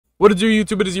What it do,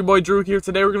 YouTube? It is your boy Drew here.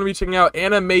 Today we're going to be checking out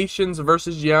Animations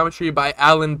versus Geometry by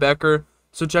Becker.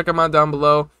 So check him out down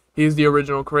below. He's the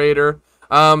original creator.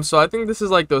 So I think this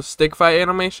is like those stick fight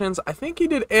animations. I think he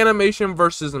did animation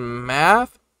versus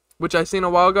math, which I seen a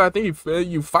while ago. I think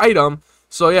you fight them.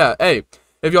 So yeah, hey,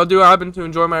 if y'all do happen to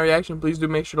enjoy my reaction, please do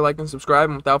make sure to like and subscribe.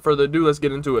 And without further ado, let's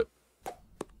get into it.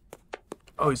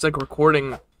 Oh, he's like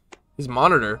recording his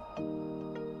monitor.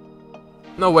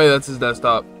 No way that's his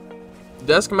desktop.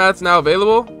 Desk mats now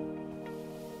available.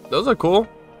 Those are cool.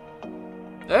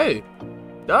 Hey,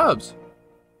 dubs.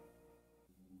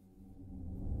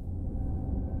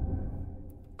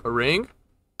 A ring?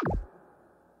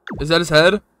 Is that his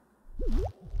head?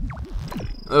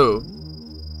 Oh.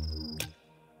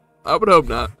 I would hope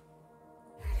not.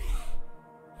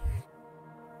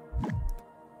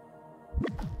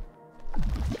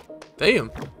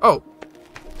 Damn. Oh.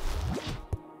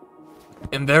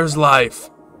 And there's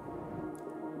life.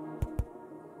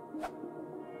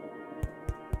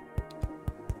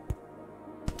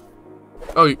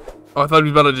 Oh, I thought he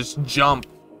was about to just jump.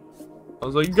 I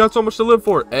was like, you got so much to live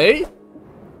for. A?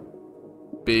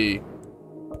 B.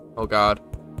 Oh, God.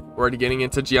 We're already getting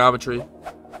into geometry.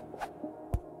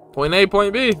 Point A,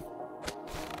 point B.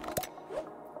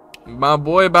 My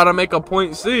boy about to make a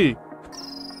point C.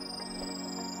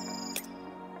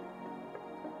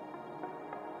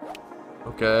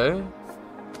 Okay.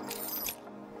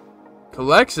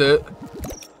 Collects it.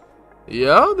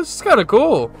 Yo, this is kind of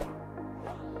cool.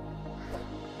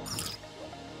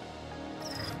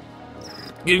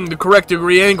 Getting the correct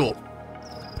degree angle.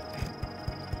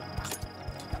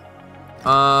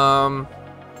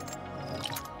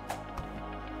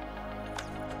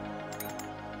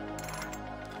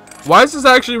 Why is this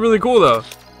actually really cool though?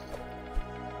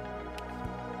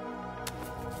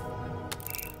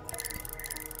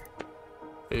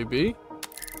 Maybe.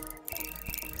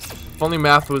 If only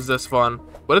math was this fun.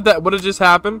 What did just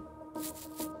happen?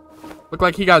 Looked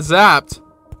like he got zapped.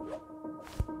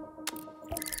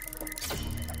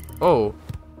 Oh.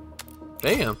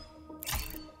 Damn.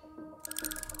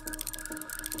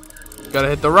 Gotta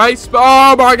hit the right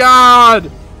spot. Oh my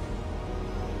God.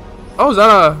 Oh, is that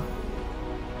a...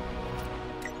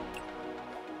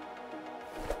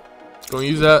 Gonna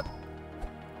use that.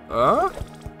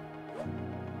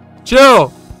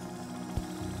 Chill.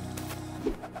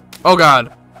 Oh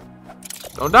God.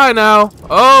 Don't die now.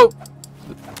 Oh.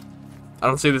 I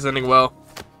don't see this ending well.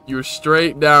 You were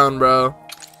straight down, bro.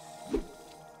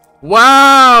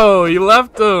 Wow, he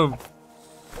left him.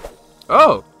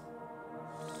 Oh.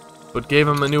 But gave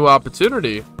him a new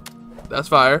opportunity. That's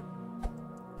fire.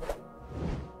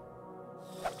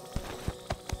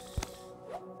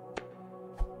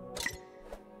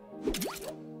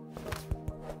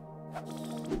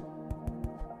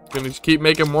 Gonna just keep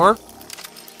making more.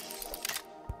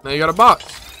 Now you got a box.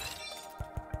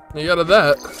 Now you got a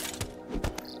that.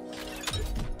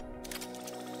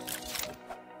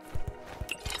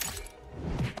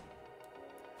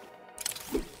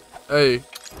 Hey.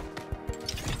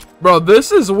 Bro,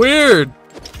 this is weird.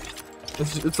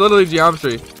 It's literally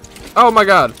geometry. Oh my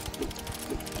God.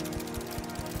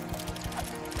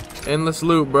 Endless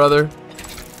loop, brother.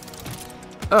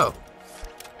 Oh.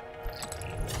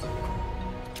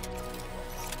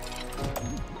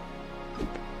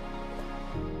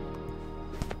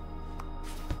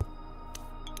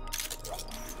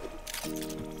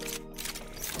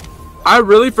 I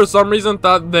really, for some reason,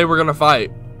 thought they were gonna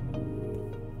fight.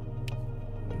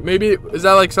 Maybe, is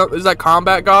that like is that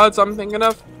combat gods I'm thinking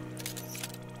of?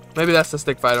 Maybe that's the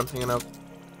stick fight I'm thinking of.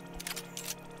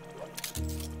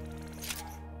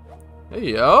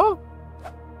 Hey, yo.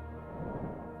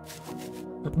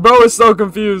 Bro is so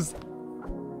confused.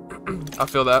 I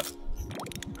feel that.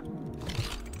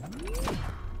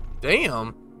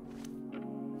 Damn.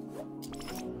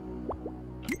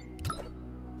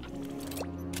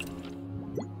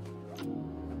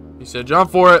 He said jump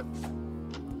for it.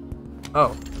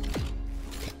 Oh.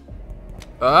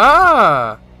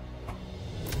 Ah.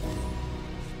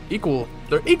 Equal.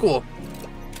 They're equal.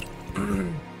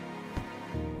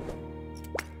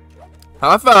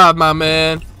 High five, my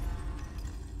man.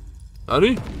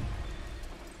 Honey?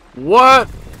 What?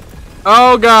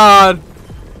 Oh, God.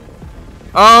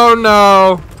 Oh,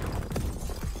 no.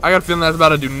 I got a feeling that's about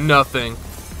to do nothing.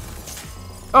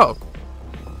 Oh.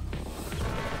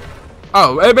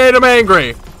 Oh, it made him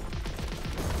angry.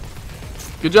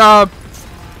 Good job.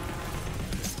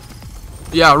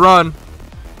 Yeah, run.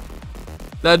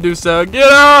 That dude said, get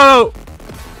out!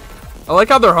 I like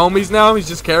how they're homies now. He's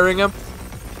just carrying him.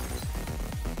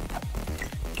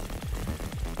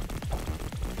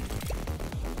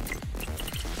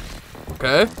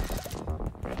 Okay.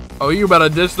 Oh, you better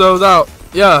dish those out.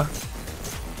 Yeah.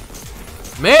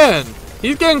 Man,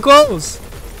 he's getting close.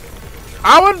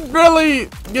 I would really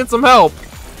get some help.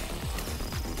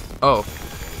 Oh.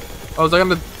 Oh, was I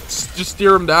gonna just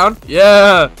steer him down?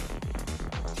 Yeah.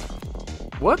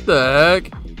 What the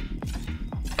heck?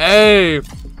 Hey,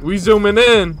 we zooming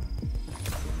in.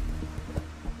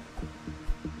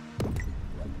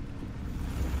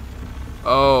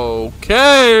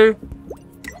 Okay.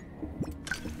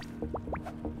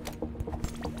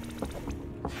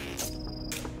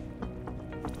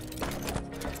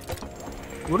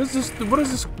 What is this? What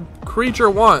does this creature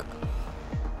want?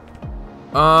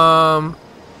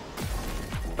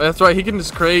 That's right. He can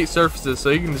just create surfaces, so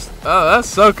he can just. Oh, that's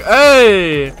so.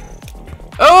 Hey.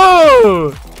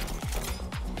 Oh.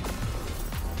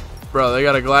 Bro, they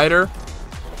got a glider.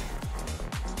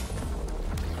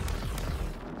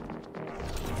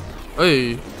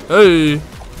 Hey. Hey.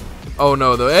 Oh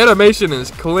no, the animation is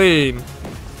clean.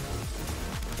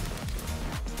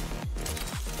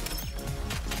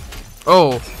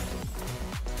 Oh.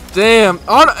 Damn.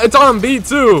 It's on beat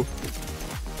too.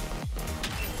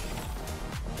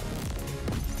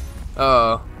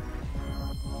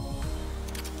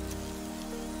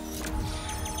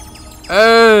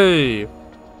 Hey.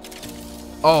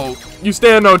 Oh, you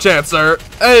stand no chance, sir.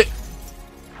 Hey.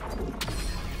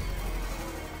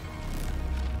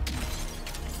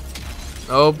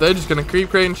 Oh, they're just gonna creep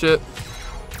creating shit.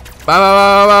 Bow,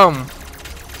 bow, bow, bow.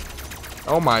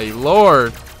 Oh my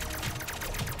lord.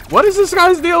 What is this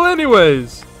guy's deal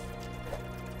anyways?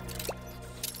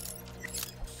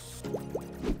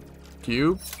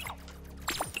 Cube.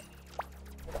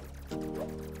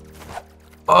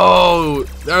 Oh,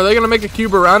 are they gonna make a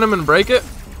cube around him and break it?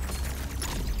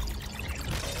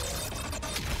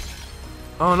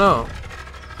 Oh no.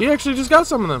 He actually just got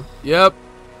some of them. Yep.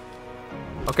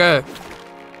 Okay.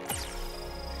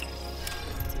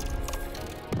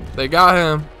 They got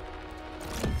him.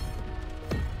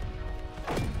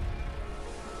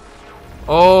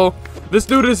 Oh, this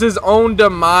dude is his own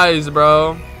demise,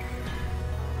 bro.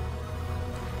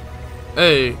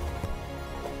 Hey.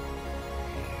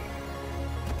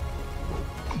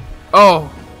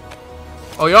 Oh.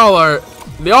 Oh, y'all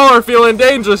are feeling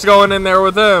dangerous going in there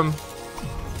with him.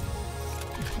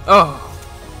 Oh.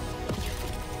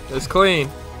 It's clean.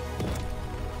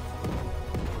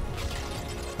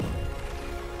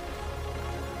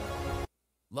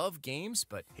 Love games,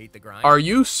 but hate the grind. Are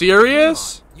you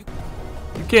serious? You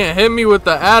can't hit me with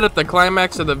the ad at the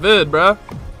climax of the vid, bruh.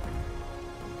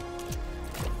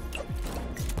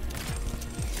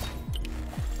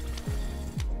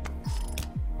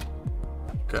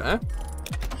 Okay.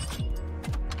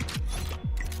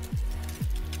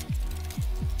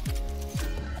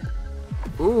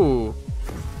 Ooh.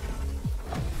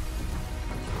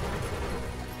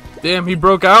 Damn, he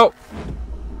broke out.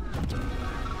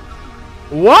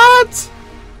 What?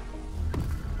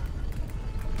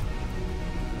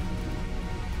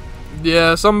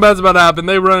 Yeah, something bad's about to happen.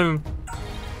 They run.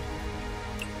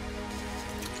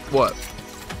 What?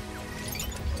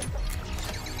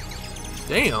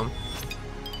 Damn.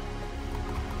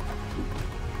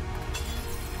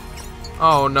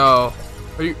 Oh no.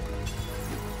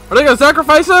 Are they gonna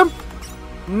sacrifice him?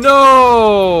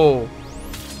 No.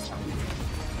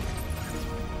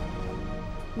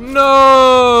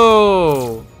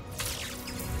 No.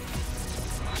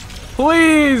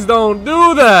 Please don't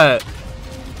do that.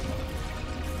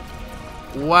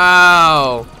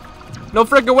 Wow. No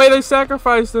freaking way they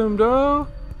sacrificed him, though.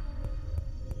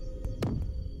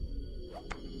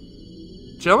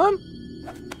 Chillin'?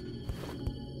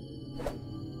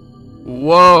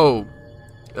 Whoa.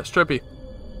 That's trippy.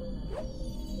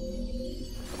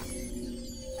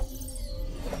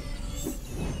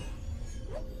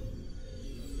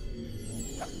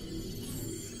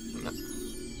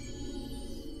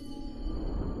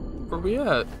 Where we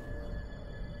at?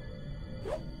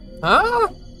 Huh?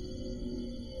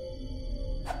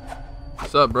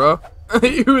 What's up, bro?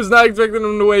 He was not expecting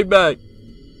him to wait back.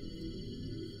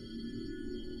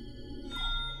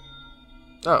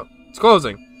 Oh, it's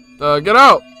closing. Get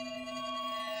out!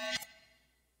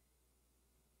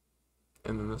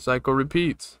 And then the cycle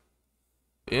repeats.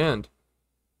 The end.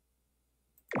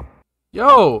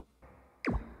 Yo!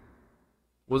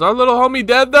 Was our little homie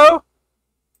dead, though?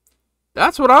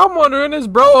 That's what I'm wondering. Is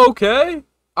bro okay?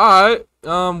 Alright.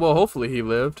 Well, hopefully he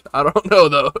lived. I don't know,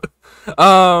 though.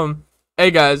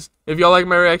 Hey, guys. If y'all like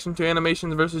my reaction to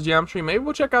animations versus geometry, maybe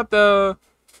we'll check out the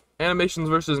animations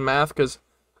versus math, because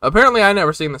apparently I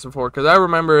never seen this before, because I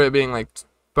remember it being like a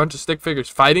bunch of stick figures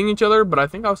fighting each other, but I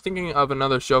think I was thinking of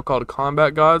another show called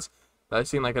Combat Gods that I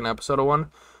seen like an episode of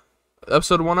one.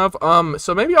 episode 1 of.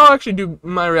 So maybe I'll actually do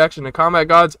my reaction to Combat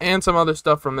Gods and some other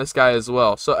stuff from this guy as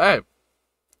well. So hey,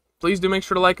 please do make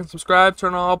sure to like and subscribe,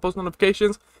 turn on all post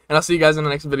notifications, and I'll see you guys in the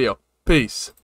next video. Peace.